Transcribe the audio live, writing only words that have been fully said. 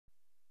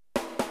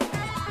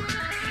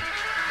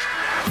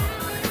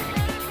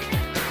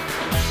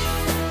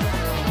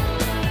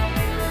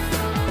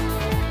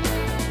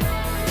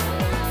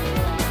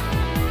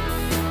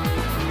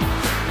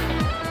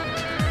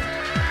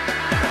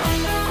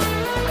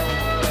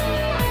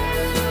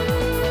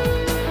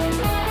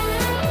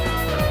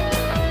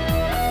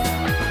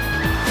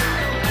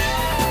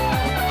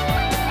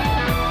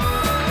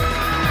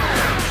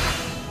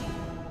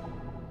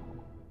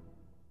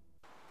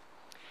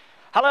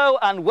Hello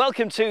and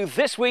welcome to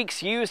this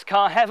week's Used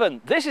Car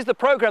Heaven. This is the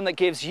programme that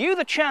gives you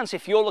the chance,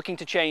 if you're looking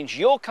to change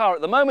your car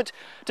at the moment,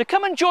 to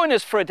come and join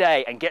us for a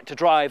day and get to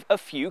drive a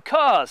few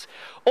cars.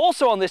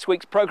 Also on this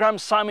week's programme,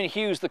 Simon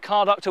Hughes, the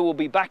car doctor, will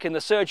be back in the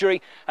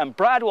surgery and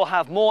Brad will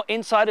have more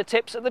insider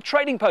tips at the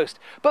trading post.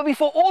 But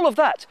before all of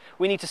that,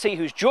 we need to see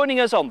who's joining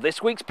us on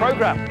this week's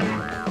programme.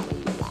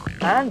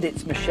 And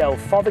it's Michelle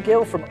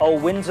Fotlergill from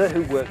Old Windsor,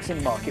 who works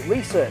in market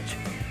research.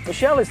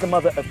 Michelle is the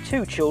mother of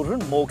two children,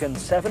 Morgan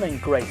 7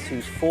 and Grace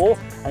who's 4,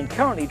 and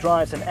currently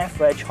drives an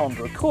F-Reg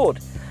Honda Accord.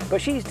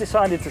 But she's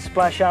decided to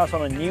splash out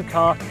on a new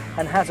car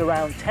and has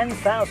around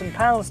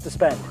 £10,000 to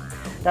spend.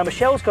 Now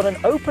Michelle's got an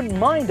open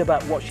mind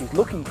about what she's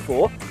looking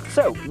for,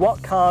 so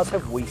what cars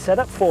have we set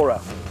up for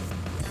her?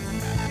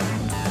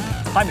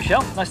 Hi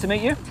Michelle, nice to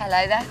meet you.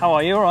 Hello there. How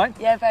are you, all right?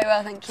 Yeah, very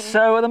well, thank you.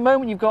 So at the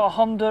moment you've got a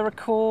Honda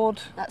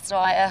Accord. That's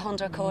right, a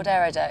Honda Accord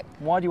Aerodeck.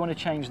 Why do you want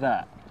to change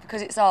that?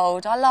 Because it's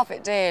old. I love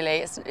it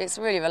dearly. It's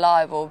really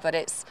reliable, but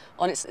it's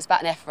about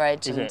an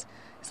F-Reg and it's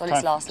on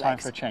its last legs. Time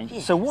for a change.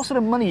 Yes. So what sort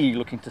of money are you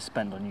looking to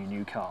spend on your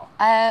new car?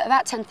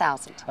 About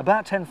 10,000.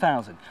 About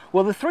 10,000.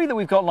 Well, the three that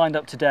we've got lined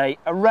up today,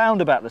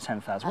 around about the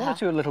 10,000. One or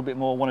two a little bit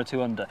more, one or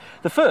two under.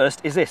 The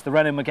first is this, the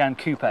Renault Megane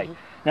Coupe.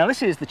 Now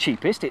this is the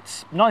cheapest.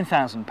 It's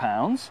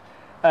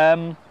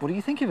 £9,000. What do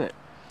you think of it?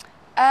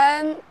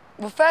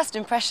 Well, first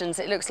impressions,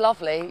 it looks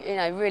lovely. You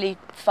know, really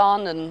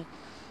fun and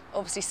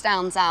obviously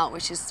stands out,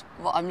 which is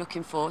what I'm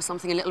looking for.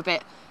 Something a little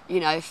bit, you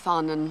know,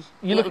 fun and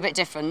a little bit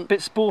different.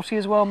 Bit sporty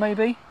as well,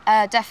 maybe?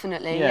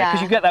 Definitely, yeah.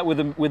 Because you get that with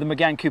the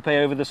Megane Coupe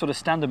over the sort of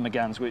standard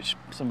Meganes, which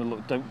some don't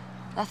look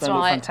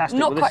fantastic.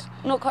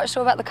 Not quite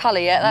sure about the colour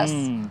yet. That's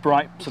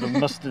bright, sort of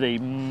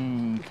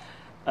mustardy.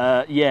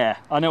 Yeah,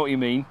 I know what you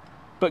mean.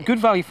 But good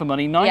value for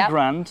money, £9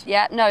 grand.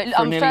 Yeah, no,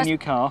 for a nearly new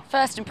car.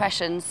 First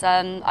impressions,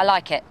 I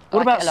like it.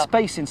 What about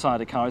space inside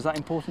a car? Is that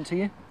important to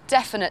you?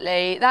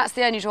 Definitely. That's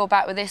the only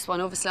drawback with this one.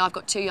 Obviously, I've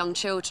got two young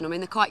children. I mean,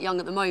 they're quite young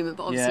at the moment,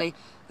 but obviously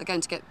they're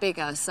going to get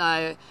bigger.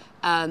 So,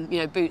 you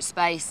know, boot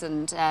space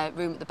and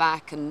room at the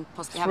back and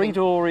possibly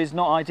three-door is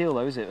not ideal,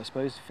 though, is it? I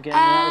suppose for getting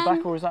out the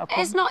back, or is that a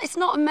problem? It's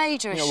not a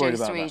major issue.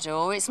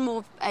 Three-door. That. It's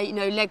more, you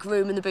know, leg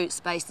room and the boot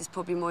space is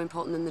probably more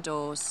important than the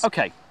doors.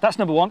 Okay, that's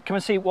number one. Come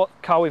and see what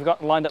car we've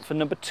got lined up for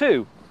number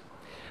two.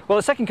 Well,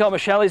 the second car,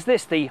 Michelle, is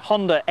this, the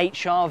Honda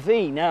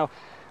HRV. Now,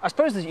 I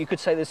suppose that you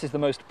could say this is the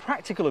most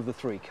practical of the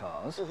three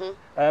cars.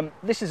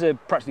 This is a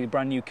practically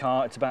brand new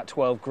car. It's about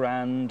 12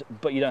 grand,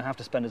 but you don't have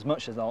to spend as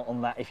much as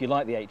on that if you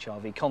like the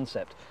HRV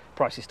concept.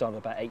 Prices start at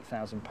about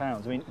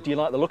 £8,000. I mean, do you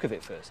like the look of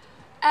it first?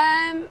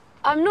 I'm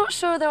not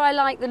sure that I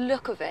like the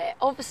look of it.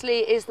 Obviously,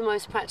 it is the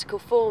most practical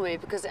for me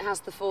because it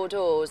has the 4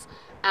 doors,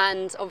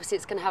 and obviously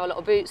it's going to have a lot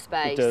of boot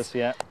space. It does,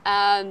 yeah.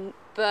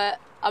 But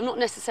I'm not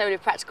necessarily a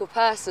practical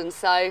person,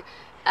 so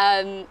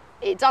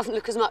it doesn't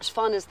look as much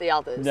fun as the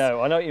others.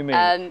 No, I know what you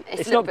mean.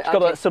 It's not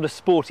got a sort of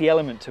sporty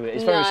element to it.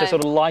 It's very much a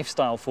sort of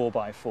lifestyle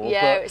 4x4.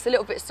 Yeah, but it's a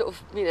little bit sort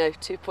of, you know,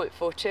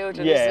 2.4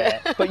 children, yeah,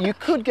 isn't it? But you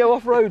could go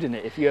off-road in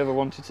it if you ever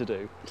wanted to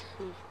do.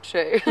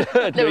 True.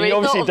 No, you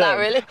obviously don't. That,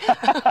 really.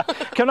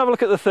 Come and have a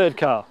look at the third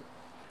car.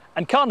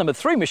 And car number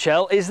 3,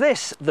 Michelle, is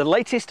this, the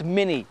latest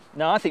Mini.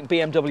 Now, I think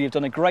BMW have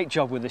done a great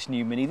job with this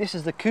new Mini. This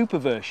is the Cooper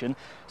version,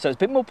 so it's a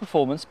bit more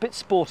performance, a bit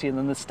sportier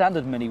than the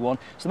standard Mini one.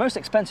 So the most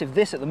expensive,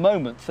 this at the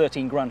moment,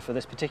 13 grand for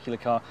this particular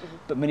car,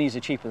 but Minis are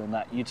cheaper than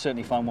that. You'd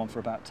certainly find one for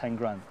about 10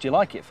 grand. Do you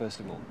like it, first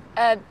of all?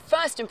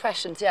 First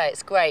impressions, yeah,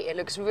 it's great. It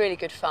looks really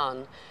good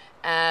fun.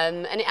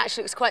 And it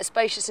actually looks quite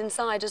spacious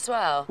inside as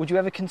well. Would you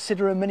ever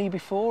consider a Mini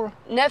before?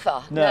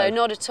 Never, no,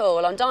 not at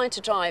all. I'm dying to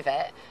drive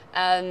it.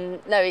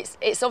 No,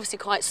 it's obviously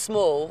quite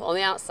small on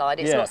the outside.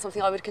 It's not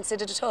something I would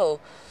consider at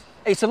all.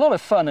 It's a lot of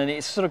fun, and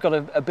it's sort of got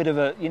a bit of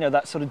a, you know,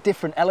 that sort of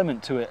different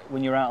element to it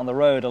when you're out on the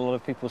road. A lot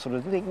of people sort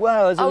of think,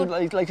 wow, there's a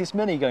latest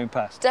Mini going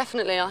past.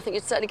 Definitely, I think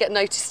you'd certainly get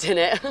noticed in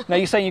it. Now,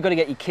 you're saying you've got to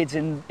get your kids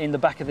in the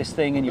back of this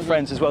thing and your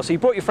friends as well. So you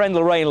brought your friend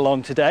Lorraine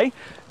along today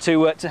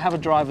to have a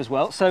drive as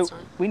well. So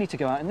we need to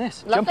go out in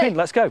this. Lovely. Jump in,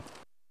 let's go.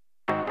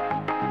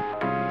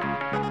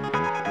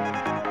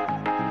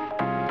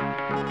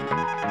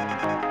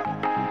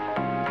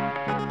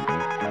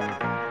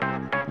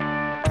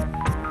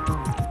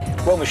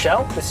 Well,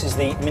 Michelle, this is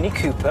the Mini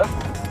Cooper.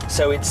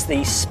 So it's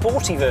the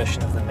sporty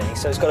version of the Mini.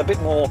 So it's got a bit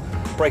more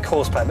brake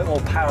horsepower, a bit more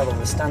power than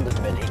the standard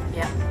Mini.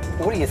 Yeah.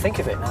 What do you think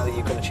of it now that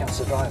you've got a chance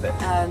to drive it?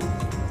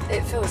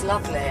 It feels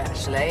lovely,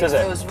 actually. Does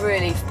it? It feels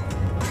really,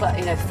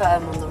 you know,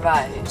 firm on the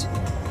road.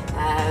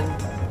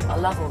 I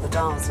love all the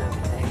dials and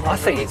everything. I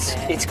think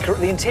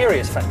the interior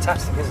is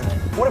fantastic, isn't it?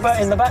 What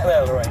about in the back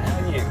there, Lorraine? How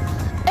are you?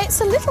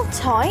 It's a little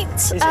tight.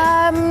 Is it?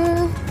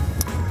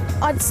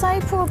 I'd say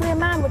probably a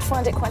man would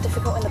find it quite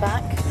difficult in the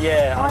back.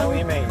 Yeah, I know what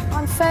you mean.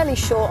 I'm fairly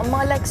short and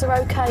my legs are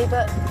okay,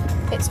 but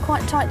it's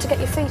quite tight to get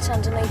your feet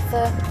underneath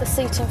the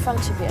seat in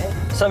front of you.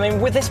 So, I mean,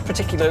 with this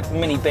particular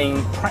Mini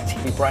being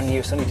practically brand new,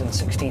 it's only done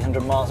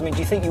 1,600 miles, I mean, do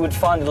you think you would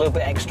find a little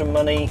bit extra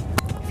money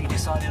if you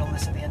decided on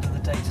this at the end of the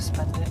day to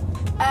spend it?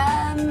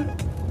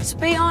 To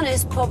be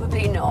honest,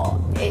 probably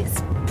not.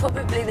 It's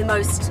probably the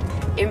most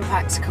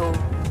impractical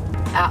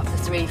out of the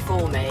three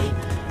for me.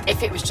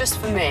 if it was just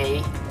for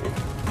me,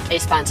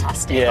 it's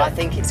fantastic. Yeah. I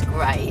think it's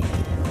great.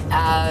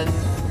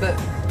 But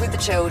with the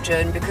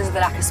children, because of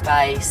the lack of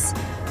space,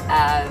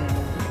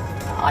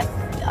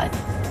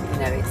 you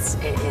know,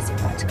 it is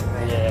impractical,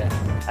 really.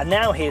 Yeah. And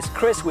now here's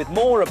Chris with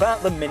more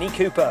about the Mini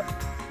Cooper.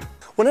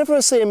 Whenever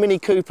I see a Mini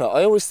Cooper,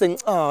 I always think,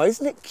 oh,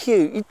 isn't it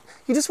cute?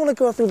 You just want to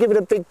go up and give it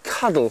a big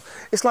cuddle.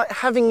 It's like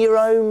having your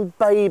own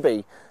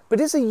baby. But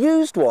is a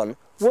used one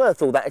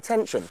worth all that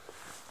attention?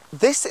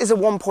 This is a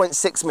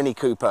 1.6 Mini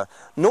Cooper,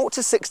 0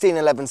 to 60 in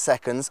 11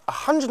 seconds,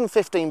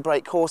 115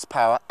 brake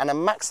horsepower and a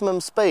maximum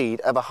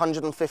speed of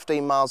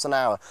 115 miles an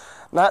hour.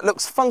 Now it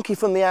looks funky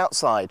from the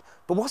outside,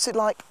 but what's it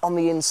like on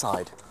the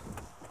inside?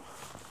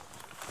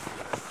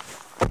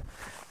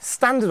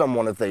 Standard on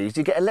one of these,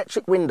 you get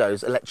electric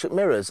windows, electric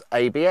mirrors,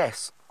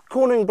 ABS,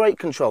 cornering brake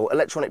control,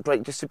 electronic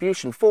brake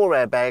distribution, 4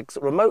 airbags,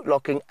 remote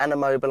locking and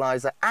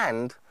immobiliser,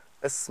 and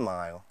a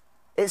smile.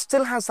 It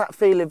still has that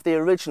feel of the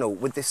original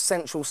with this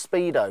central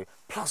speedo,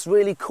 plus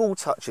really cool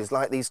touches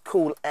like these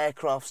cool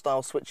aircraft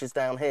style switches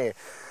down here.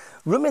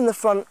 Room in the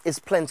front is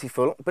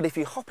plentiful, but if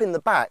you hop in the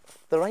back,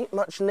 there ain't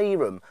much knee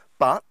room.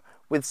 But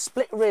with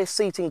split rear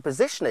seating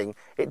positioning,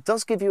 it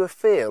does give you a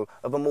feel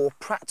of a more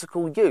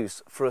practical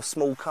use for a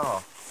small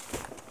car.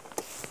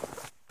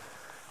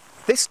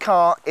 This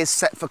car is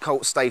set for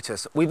cult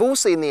status. We've all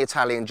seen the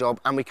Italian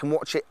Job and we can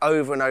watch it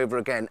over and over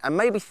again. And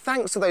maybe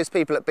thanks to those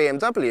people at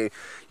BMW,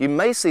 you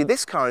may see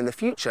this car in the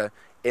future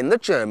in the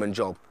German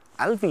Job.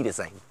 Auf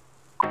Wiedersehen.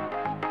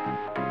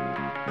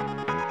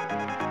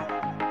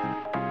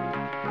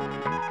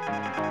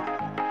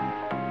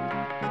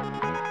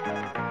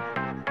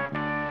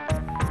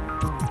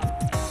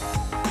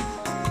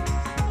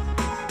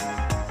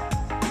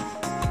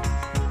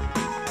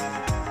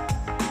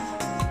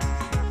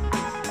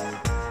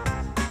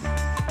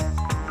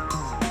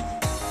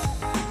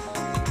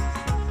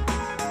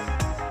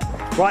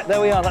 Right,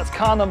 there we are, that's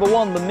car number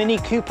 1, the Mini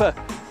Cooper.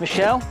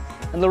 Michelle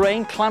and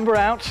Lorraine, clamber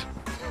out.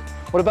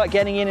 What about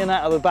getting in and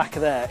out of the back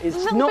of there?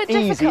 It's not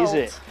easy, is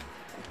it?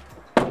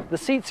 The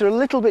seats are a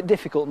little bit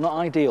difficult, not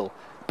ideal.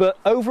 But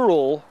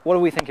overall, what do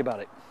we think about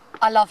it?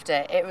 I loved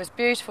it. It was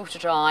beautiful to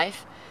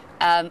drive.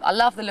 I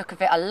love the look of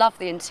it. I love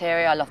the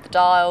interior. I love the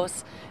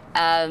dials.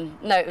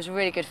 No, it was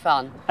really good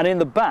fun. And in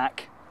the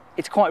back,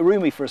 it's quite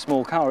roomy for a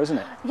small car, isn't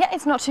it? Yeah,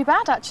 it's not too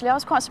bad actually. I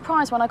was quite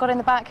surprised when I got in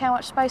the back how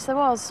much space there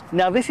was.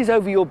 Now this is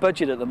over your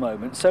budget at the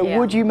moment, so Yeah.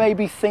 would you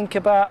maybe think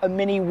about a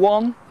Mini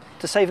 1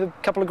 to save a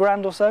couple of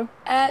grand or so?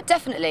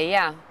 Definitely,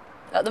 yeah.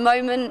 At the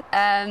moment,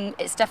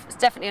 it's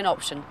definitely an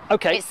option.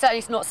 Okay. It's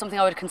certainly not something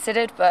I would have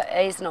considered, but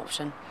it is an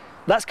option.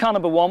 That's car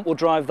number 1. We'll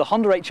drive the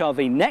Honda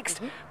HRV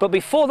next. But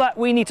before that,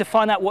 we need to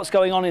find out what's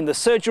going on in the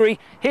surgery.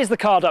 Here's the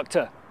car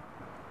doctor.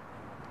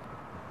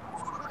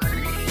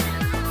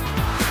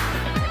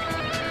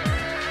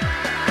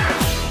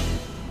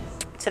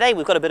 Today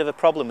we've got a bit of a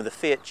problem with the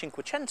Fiat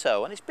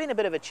Cinquecento, and it's been a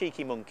bit of a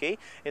cheeky monkey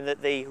in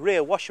that the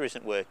rear washer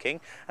isn't working,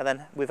 and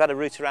then we've had a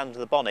route around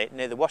the bonnet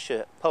near the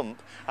washer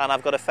pump and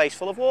I've got a face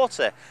full of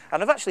water,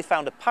 and I've actually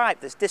found a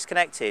pipe that's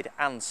disconnected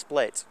and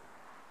split.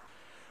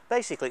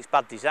 Basically it's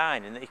bad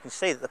design in that you can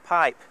see that the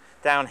pipe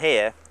down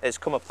here has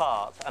come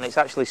apart and it's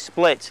actually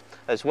split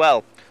as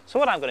well. So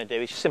what I'm going to do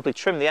is just simply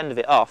trim the end of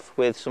it off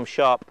with some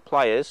sharp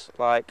pliers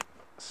like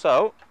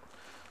so,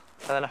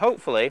 and then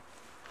hopefully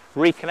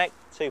reconnect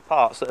two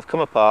parts that have come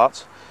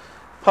apart,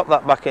 pop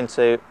that back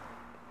into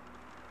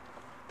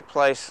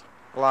place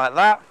like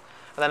that,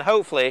 and then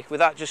hopefully with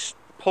that just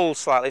pulled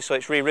slightly so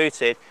it's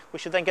rerouted, we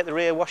should then get the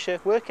rear washer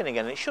working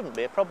again and it shouldn't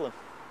be a problem.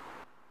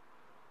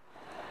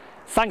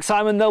 Thanks,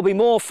 Simon. There'll be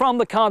more from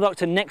the Car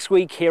Doctor next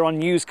week here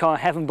on Used Car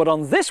Heaven, but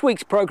on this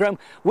week's programme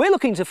we're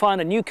looking to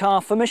find a new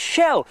car for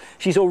Michelle.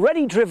 She's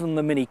already driven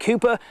the Mini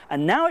Cooper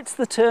and now it's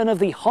the turn of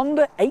the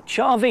Honda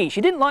HRV.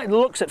 She didn't like the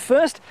looks at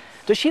first.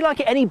 Does she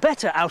like it any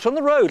better out on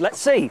the road? Let's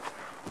see.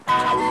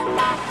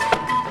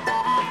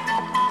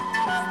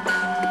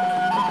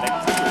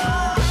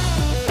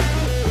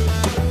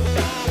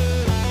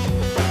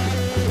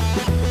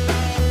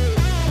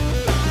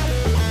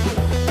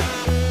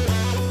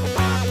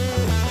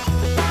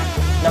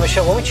 Now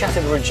Michelle, when we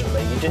chatted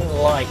originally, you didn't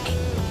like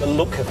the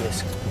look of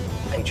this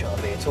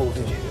HRV at all,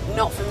 did you?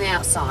 Not from the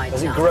outside.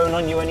 Has no. it grown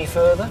on you any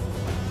further?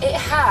 It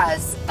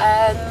has.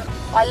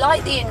 I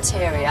like the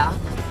interior.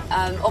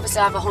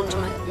 Obviously I have a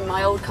Honda,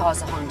 my old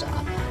car's a Honda,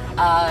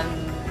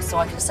 so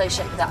I can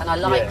associate with that, and I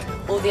like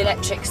all the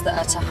electrics that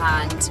are to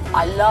hand.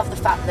 I love the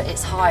fact that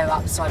it's higher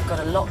up, so I've got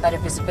a lot better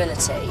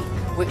visibility,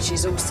 which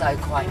is also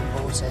quite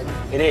important.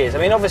 It is. I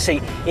mean, obviously,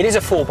 it is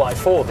a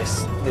 4x4,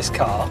 this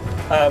car,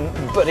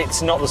 but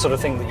it's not the sort of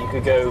thing that you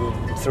could go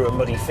through a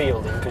muddy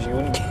field in because you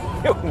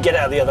wouldn't get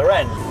out the other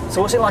end.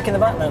 So what's it like in the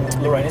back then,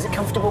 Lorraine? Is it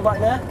comfortable back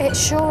there? It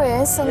sure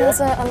is, and there's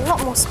a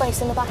lot more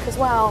space in the back as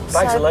well.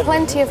 Bags of legroom.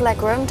 Plenty of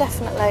legroom,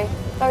 definitely.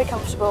 Very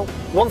comfortable.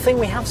 One thing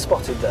we have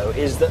spotted, though,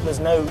 is that there's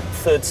no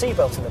third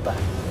seatbelt in the back.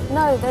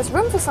 No, there's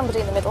room for somebody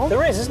in the middle.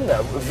 There is, isn't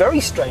there? Very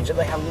strange that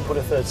they haven't put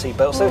a third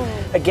seatbelt. So,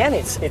 again,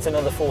 it's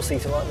another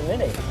four-seater like the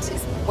Mini.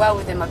 It's well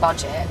within my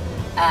budget.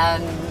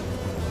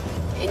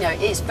 You know,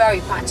 it's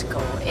very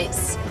practical.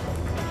 It's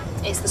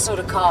it's the sort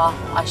of car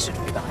I should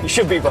be buying. You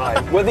should be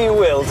buying. Whether you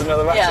will is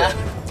another matter.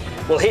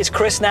 Yeah. Well, here's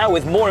Chris now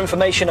with more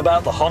information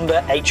about the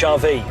Honda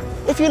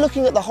HRV. If you're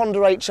looking at the Honda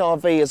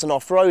HRV as an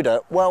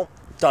off-roader, well,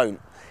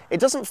 don't. It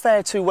doesn't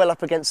fare too well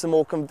up against the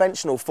more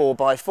conventional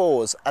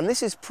 4x4s, and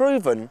this is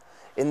proven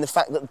in the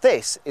fact that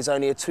this is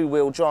only a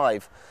two-wheel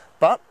drive.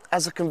 But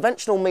as a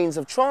conventional means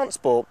of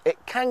transport, it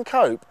can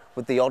cope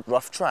with the odd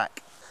rough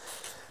track.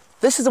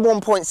 This is a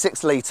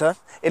 1.6 litre.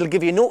 It'll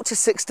give you 0 to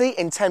 60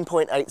 in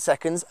 10.8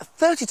 seconds,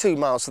 32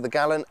 miles to the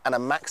gallon, and a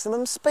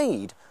maximum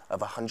speed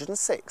of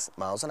 106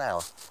 miles an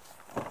hour.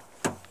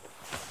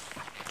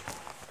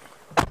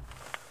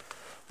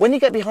 When you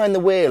get behind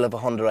the wheel of a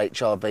Honda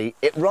HRV,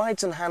 it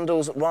rides and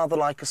handles rather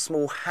like a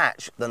small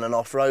hatch than an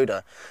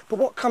off-roader. But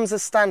what comes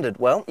as standard?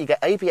 Well, you get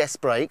ABS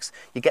brakes,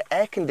 you get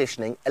air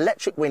conditioning,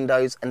 electric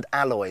windows and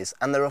alloys,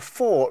 and there are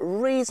 4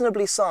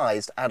 reasonably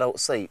sized adult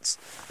seats,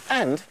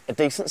 and a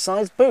decent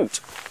sized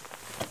boot.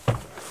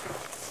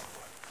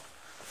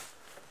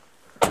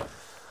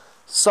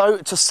 So,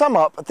 to sum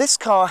up, this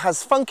car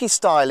has funky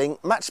styling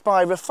matched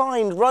by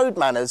refined road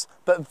manners,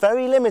 but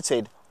very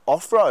limited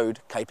off-road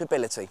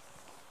capability.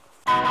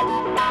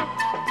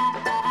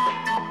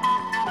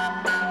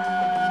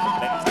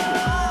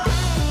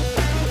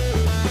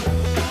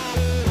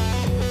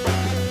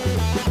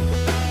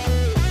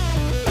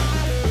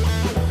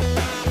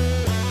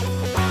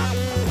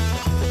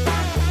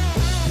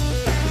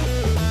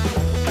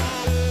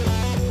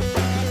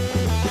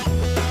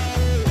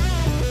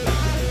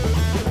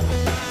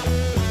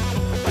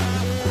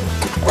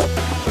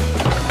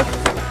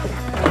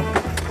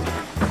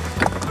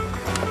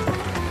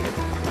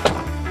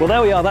 Well,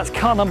 there we are, that's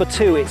car number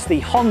 2. It's the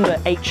Honda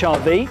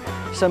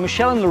HRV. So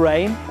Michelle and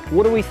Lorraine,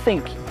 what do we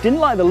think? Didn't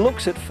like the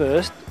looks at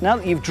first. Now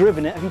that you've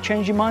driven it, have you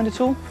changed your mind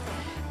at all?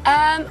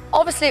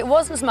 Obviously it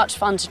wasn't as much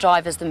fun to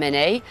drive as the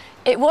Mini.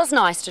 It was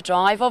nice to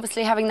drive.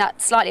 Obviously having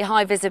that slightly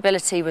high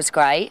visibility was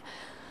great.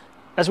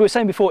 As we were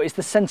saying before, it's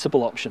the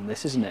sensible option,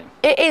 this, isn't it?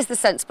 It is the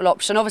sensible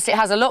option. Obviously it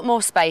has a lot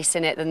more space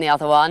in it than the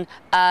other one.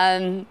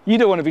 You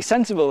don't want to be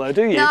sensible though,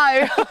 do you?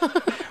 No.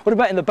 What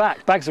about in the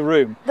back? Bags of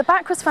room. The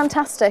back was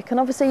fantastic, and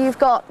obviously you've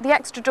got the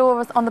extra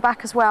door on the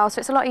back as well, so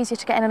it's a lot easier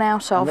to get in and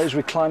out of. And those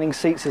reclining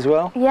seats as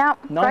well. Yeah,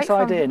 nice great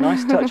idea, fun.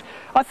 nice touch.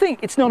 I think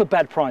it's not a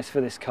bad price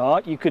for this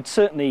car. You could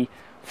certainly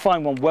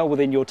find one well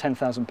within your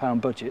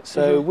 £10,000 budget.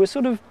 So we're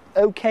sort of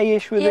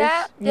okay-ish with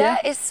this. Yeah,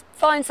 it's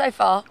fine so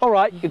far. All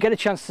right, you'll get a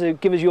chance to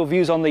give us your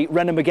views on the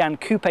Renault Megane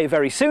Coupe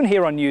very soon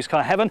here on Used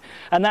Car Heaven,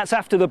 and that's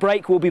after the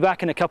break. We'll be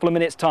back in a couple of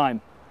minutes'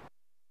 time.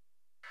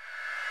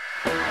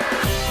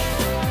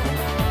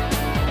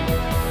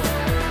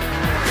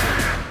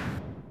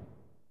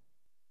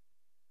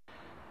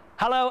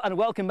 Hello and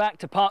welcome back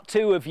to part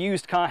 2 of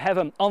Used Car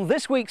Heaven. On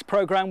this week's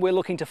programme, we're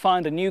looking to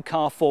find a new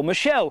car for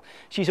Michelle.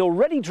 She's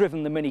already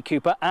driven the Mini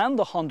Cooper and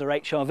the Honda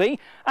HRV,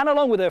 and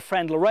along with her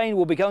friend Lorraine,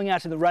 will be going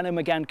out in the Renault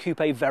Megane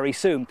Coupe very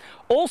soon.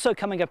 Also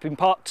coming up in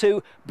part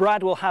 2,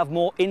 Brad will have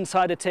more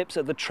insider tips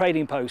at the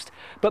trading post.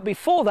 But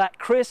before that,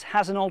 Chris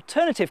has an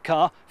alternative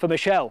car for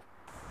Michelle.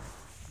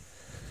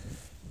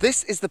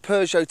 This is the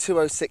Peugeot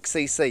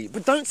 206cc,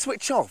 but don't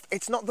switch off.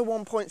 It's not the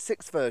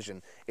 1.6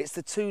 version, it's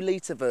the 2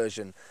 litre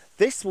version.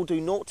 This will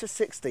do 0 to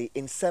 60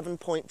 in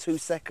 7.2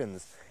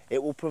 seconds.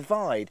 It will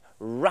provide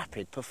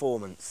rapid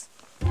performance.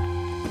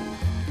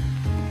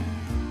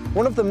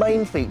 One of the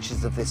main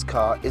features of this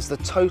car is the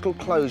total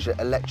closure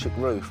electric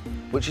roof,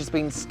 which has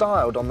been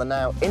styled on the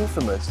now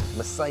infamous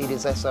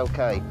Mercedes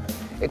SLK.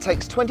 It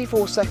takes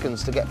 24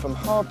 seconds to get from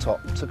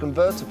hardtop to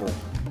convertible.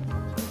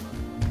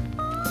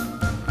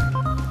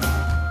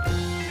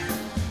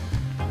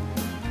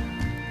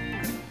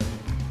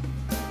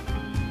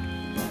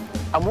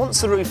 And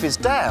once the roof is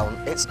down,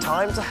 it's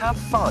time to have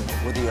fun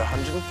with your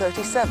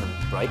 137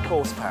 brake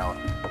horsepower.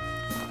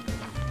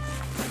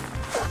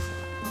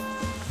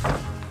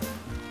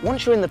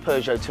 Once you're in the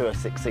Peugeot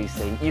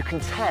 206cc, you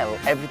can tell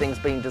everything's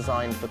been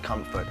designed for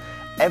comfort.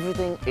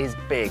 Everything is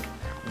big.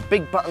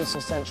 Big buttons for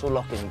central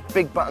locking,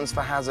 big buttons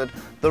for hazard.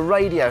 The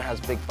radio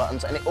has big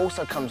buttons, and it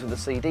also comes with a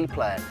CD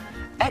player.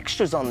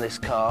 Extras on this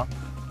car,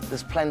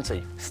 there's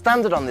plenty.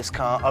 Standard on this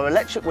car are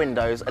electric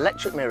windows,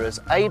 electric mirrors,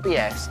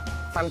 ABS,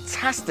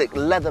 fantastic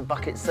leather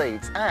bucket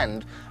seats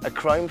and a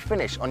chrome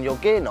finish on your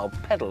gear knob,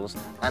 pedals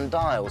and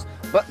dials.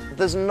 But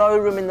there's no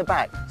room in the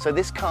back, so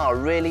this car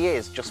really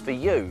is just for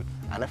you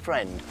and a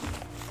friend.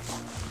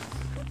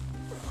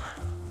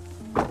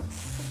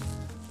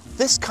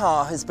 This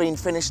car has been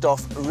finished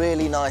off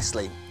really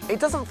nicely.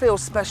 It doesn't feel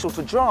special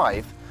to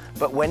drive,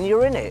 but when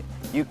you're in it,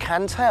 you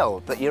can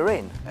tell that you're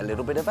in a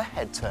little bit of a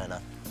head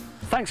turner.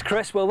 Thanks,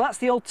 Chris. Well, that's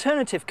the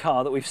alternative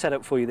car that we've set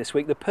up for you this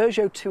week, the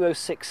Peugeot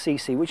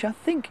 206cc, which I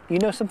think you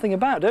know something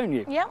about, don't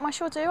you? Yeah, I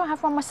sure do. I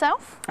have one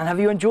myself. And have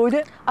you enjoyed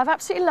it? I've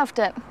absolutely loved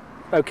it.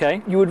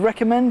 Okay. You would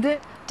recommend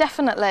it?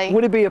 Definitely.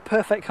 Would it be a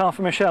perfect car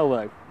for Michelle,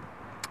 though?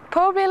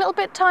 Probably a little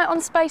bit tight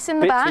on space in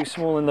the back. Bit too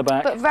small in the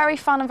back. But very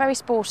fun and very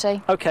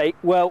sporty. Okay,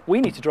 well,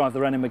 we need to drive the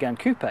Renault Megane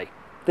Coupe.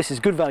 This is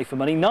good value for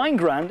money. 9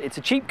 grand, it's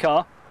a cheap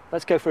car.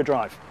 Let's go for a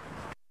drive.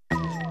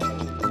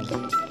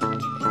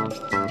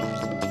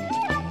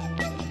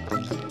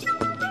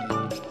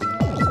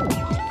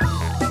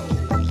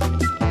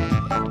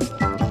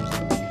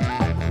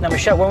 Now,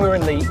 Michelle, when we were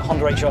in the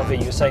Honda HRV,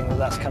 you were saying that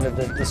that's kind of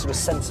the sort of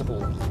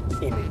sensible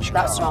image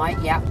car. That's right,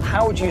 yeah.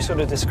 How would you sort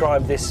of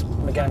describe this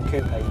Megane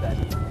Coupe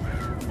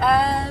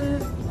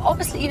then?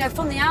 Obviously, you know,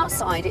 from the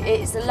outside,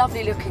 it's a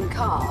lovely looking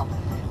car.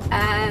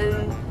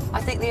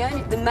 I think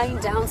the main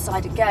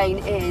downside again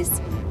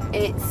is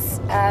it's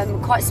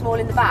quite small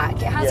in the back.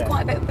 It has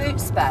quite a bit of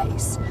boot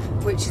space,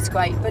 which is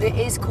great, but it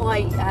is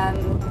quite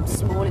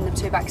small in the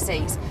two back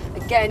seats.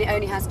 Again, it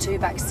only has two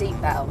back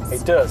seat belts.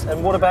 It does.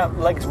 And what about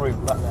legs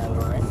room back there,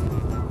 Lorraine?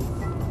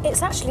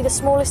 It's actually the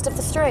smallest of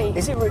the three.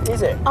 Is it?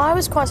 Is it? I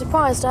was quite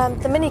surprised.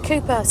 The Mini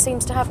Cooper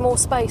seems to have more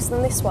space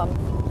than this one.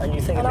 And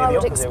you think And it'd I be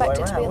would the opposite way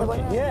expect it to be the around, other way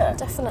wouldn't around. you? Yeah.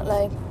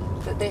 Definitely.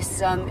 But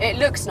this, it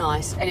looks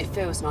nice and it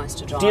feels nice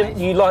to drive. Do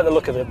you like the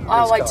look of it?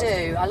 Oh, I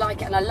do. I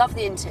like it, and I love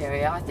the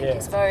interior. I think Yeah.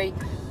 it's very,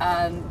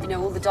 you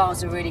know, all the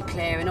dials are really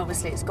clear, and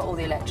obviously it's got all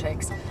the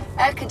electrics.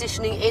 Air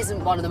conditioning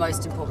isn't one of the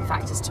most important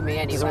factors to me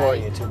anyway. Doesn't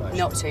worry you too much?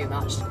 Not too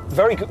much.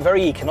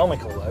 Very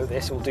economical though.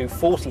 This will do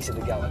 40 to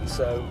the gallon,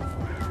 so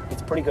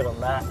it's pretty good on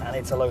that, and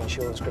it's a low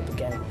insurance group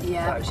again.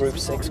 Yeah, About which Group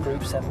is 6,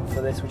 important. Group 7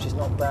 for this, which is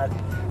not bad.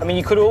 I mean,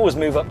 you could always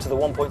move up to the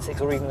 1.6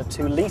 or even the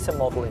 2-litre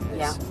model in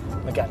this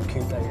Megane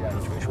Coupe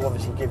range, which will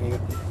obviously give you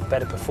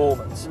better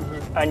performance,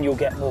 and you'll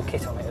get more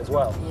kit on it as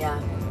well. Yeah.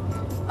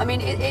 I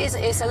mean,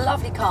 it's a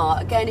lovely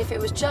car. Again, if it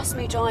was just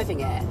me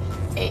driving it,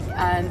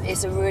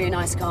 it's a really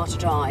nice car to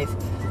drive.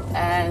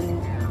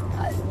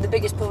 The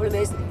biggest problem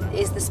is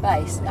the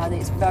space. I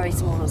think it's very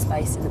small on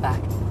space in the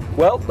back.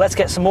 Well, let's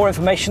get some more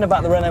information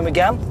about the Renault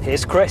Megane.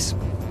 Here's Chris.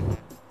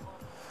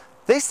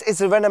 This is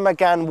the Renault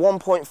Megane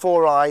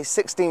 1.4i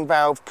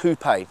 16-valve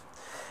coupe.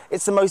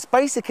 It's the most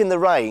basic in the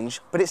range,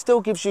 but it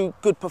still gives you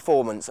good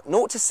performance.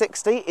 0 to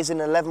 60 is in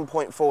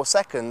 11.4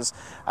 seconds,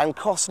 and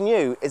cost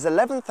new is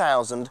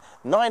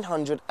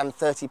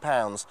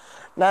 £11,930.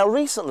 Now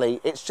recently,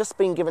 it's just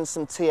been given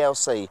some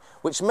TLC,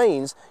 which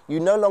means you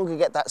no longer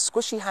get that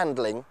squishy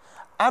handling,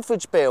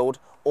 average build,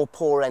 or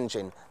poor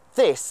engine.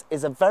 This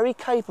is a very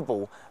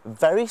capable,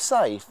 very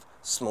safe,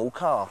 small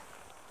car.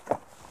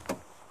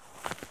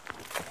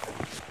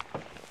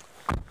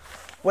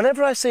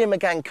 Whenever I see a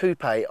Megane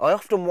Coupe, I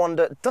often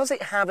wonder, does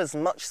it have as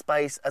much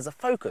space as a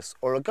Focus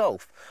or a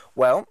Golf?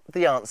 Well,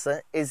 the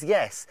answer is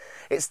yes.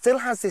 It still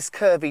has this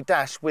curvy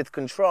dash with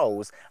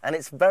controls, and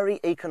it's very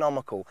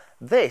economical.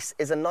 This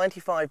is a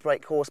 95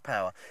 brake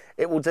horsepower.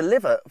 It will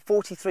deliver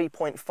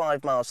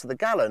 43.5 miles to the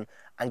gallon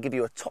and give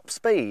you a top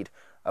speed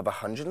of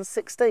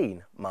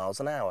 116 miles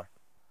an hour.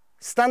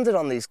 Standard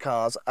on these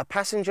cars are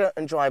passenger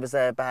and driver's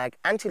airbag,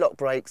 anti-lock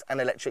brakes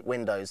and electric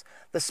windows.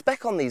 The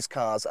spec on these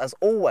cars has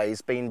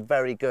always been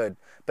very good,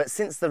 but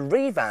since the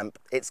revamp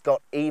it's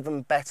got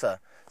even better.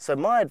 So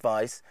my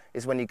advice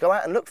is when you go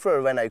out and look for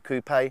a Renault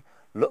Coupe,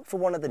 look for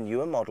one of the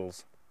newer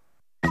models.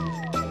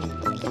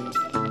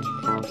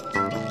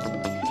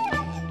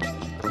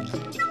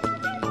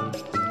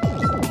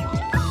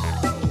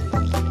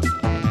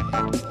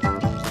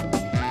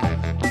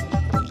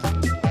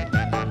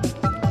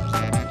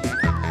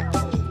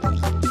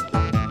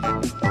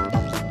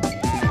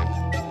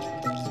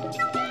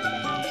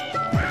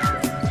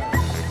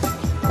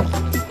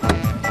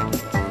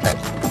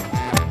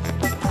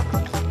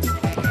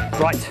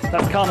 Right,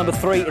 that's car number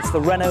 3. It's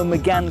the Renault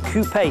Megane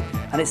Coupe,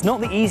 and it's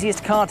not the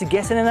easiest car to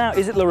get in and out,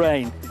 is it,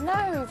 Lorraine?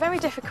 No, very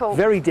difficult.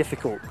 Very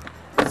difficult.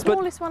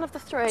 Smallest one of the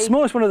three.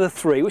 Smallest one of the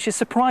 3, which is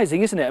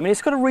surprising, isn't it? I mean,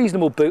 it's got a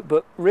reasonable boot,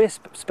 but rear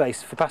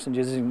space for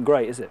passengers isn't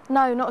great, is it?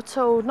 No, not at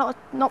all. Not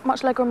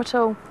much legroom at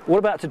all. What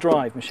about to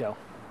drive, Michelle?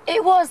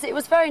 It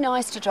was very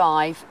nice to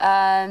drive.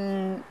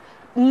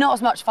 Not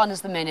as much fun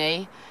as the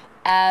Mini.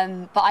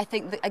 But I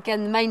think that,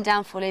 again, the main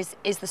downfall is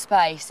the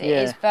space. It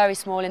is very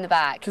small in the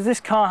back. Does this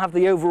car have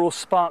the overall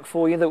spark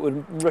for you that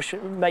would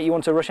make you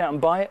want to rush out and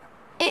buy it?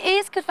 It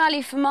is good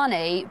value for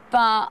money,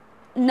 but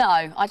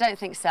no, I don't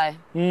think so.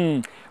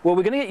 Well,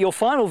 we're going to get your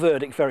final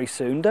verdict very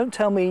soon. Don't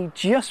tell me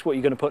just what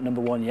you're going to put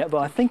number 1 yet, but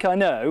I think I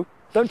know.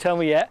 Don't tell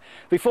me yet.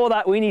 Before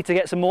that, we need to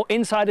get some more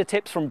insider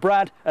tips from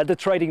Brad at the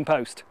Trading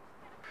Post.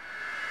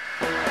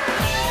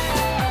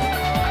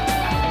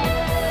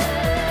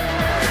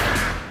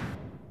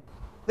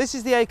 This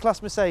is the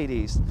A-Class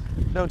Mercedes,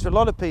 known to a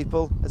lot of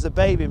people as a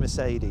baby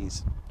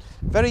Mercedes.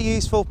 Very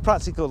useful,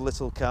 practical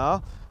little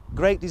car.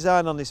 Great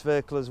design on this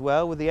vehicle as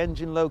well, with the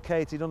engine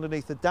located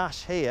underneath the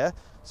dash here.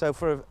 So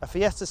for a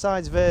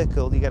Fiesta-sized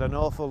vehicle, you get an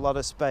awful lot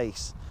of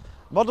space.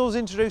 Models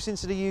introduced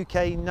into the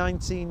UK in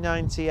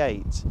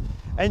 1998.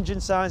 Engine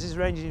sizes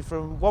ranging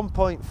from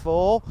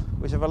 1.4,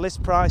 which have a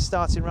list price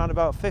starting around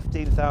about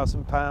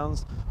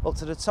 £15,000, up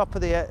to the top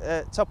of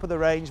the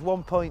range,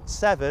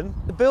 1.7.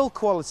 The build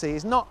quality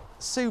is not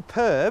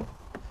superb,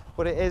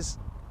 but it is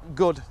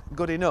good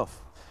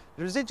enough.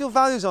 The residual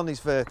values on this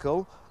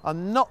vehicle are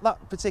not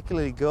that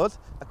particularly good.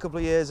 A couple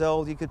of years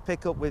old, you could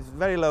pick up with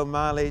very low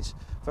mileage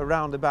for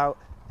around about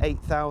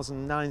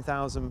 £8,000,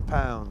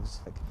 £9,000.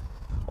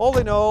 All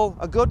in all,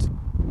 a good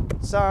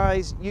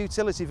size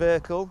utility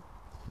vehicle.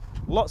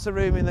 Lots of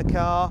room in the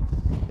car.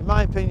 In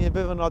my opinion, a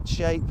bit of an odd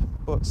shape,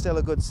 but still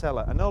a good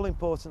seller. And all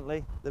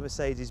importantly, the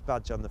Mercedes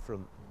badge on the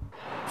front.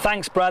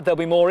 Thanks, Brad. There'll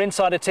be more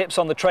insider tips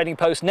on the Trading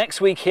Post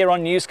next week here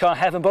on Used Car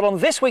Heaven. But on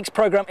this week's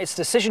programme, it's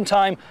decision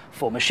time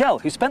for Michelle,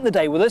 who spent the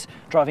day with us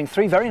driving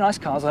 3 very nice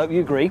cars. I hope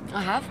you agree.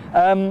 I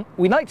have.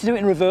 We'd like to do it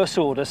in reverse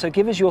order, so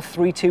give us your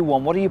 3, 2,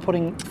 1. What are you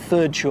putting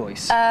third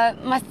choice?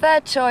 My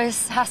third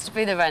choice has to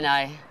be the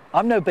Renault.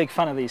 I'm no big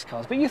fan of these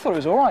cars, but you thought it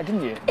was all right,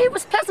 didn't you? It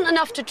was pleasant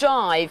enough to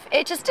drive.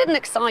 It just didn't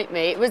excite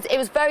me. It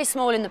was very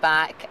small in the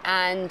back,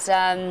 and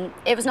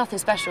it was nothing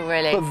special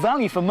really. But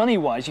value for money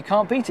wise, you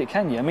can't beat it,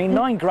 can you? I mean,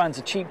 9 grand's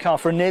a cheap car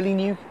for a nearly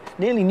new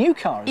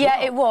car as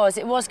Yeah, well.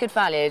 it was good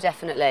value,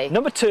 definitely.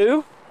 Number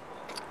 2,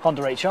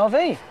 Honda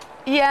HRV.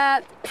 Yeah,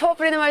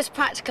 probably the most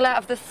practical out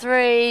of the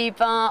 3,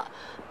 but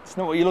It's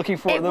not what you're looking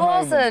for at the it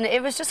moment. wasn't.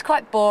 It was just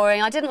quite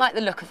boring. I didn't like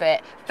the look of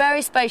it.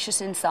 Very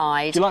spacious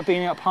inside. Do you like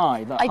being up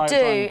high? I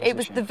do.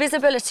 The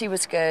visibility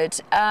was good,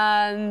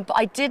 but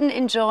I didn't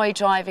enjoy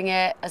driving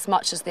it as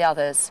much as the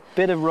others.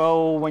 Bit of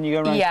roll when you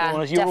go around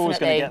corners. You're always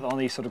going to definitely. get on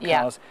these sort of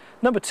cars.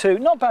 Number 2,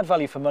 not bad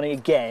value for money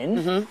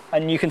again,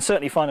 and you can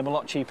certainly find them a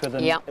lot cheaper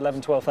than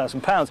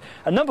 £11,000–12,000.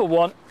 And number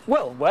 1,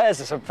 well, where's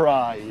the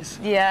surprise?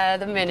 Yeah,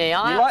 the Mini. You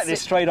liked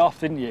this straight off,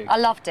 didn't you? I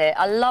loved it.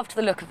 I loved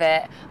the look of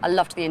it. I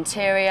loved the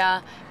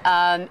interior.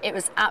 It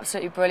was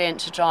absolutely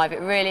brilliant to drive. It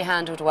really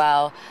handled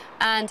well.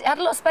 And it had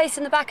a lot of space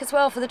in the back as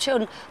well for the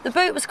children. The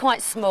boot was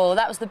quite small.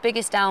 That was the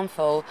biggest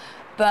downfall.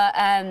 But,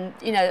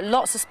 you know,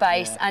 lots of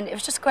space, and it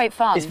was just great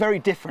fun. It's very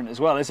different as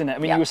well, isn't it? I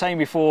mean, you were saying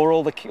before,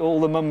 all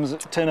the mums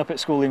turn up at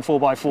school in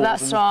 4x4s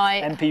That's and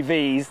right.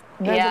 MPVs.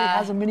 Nobody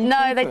has a Mini Cooper.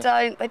 No, they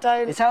don't. They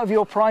don't. It's out of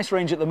your price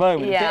range at the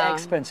moment. Yeah. A bit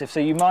expensive, so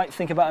you might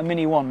think about a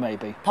Mini One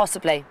maybe.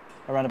 Possibly.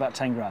 Around about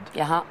 10 grand.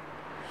 Yeah.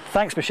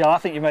 Thanks, Michelle. I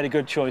think you made a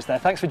good choice there.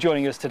 Thanks for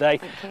joining us today.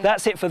 Thank you.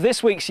 That's it for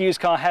this week's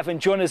Used Car Heaven.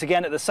 Join us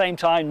again at the same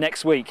time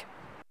next week.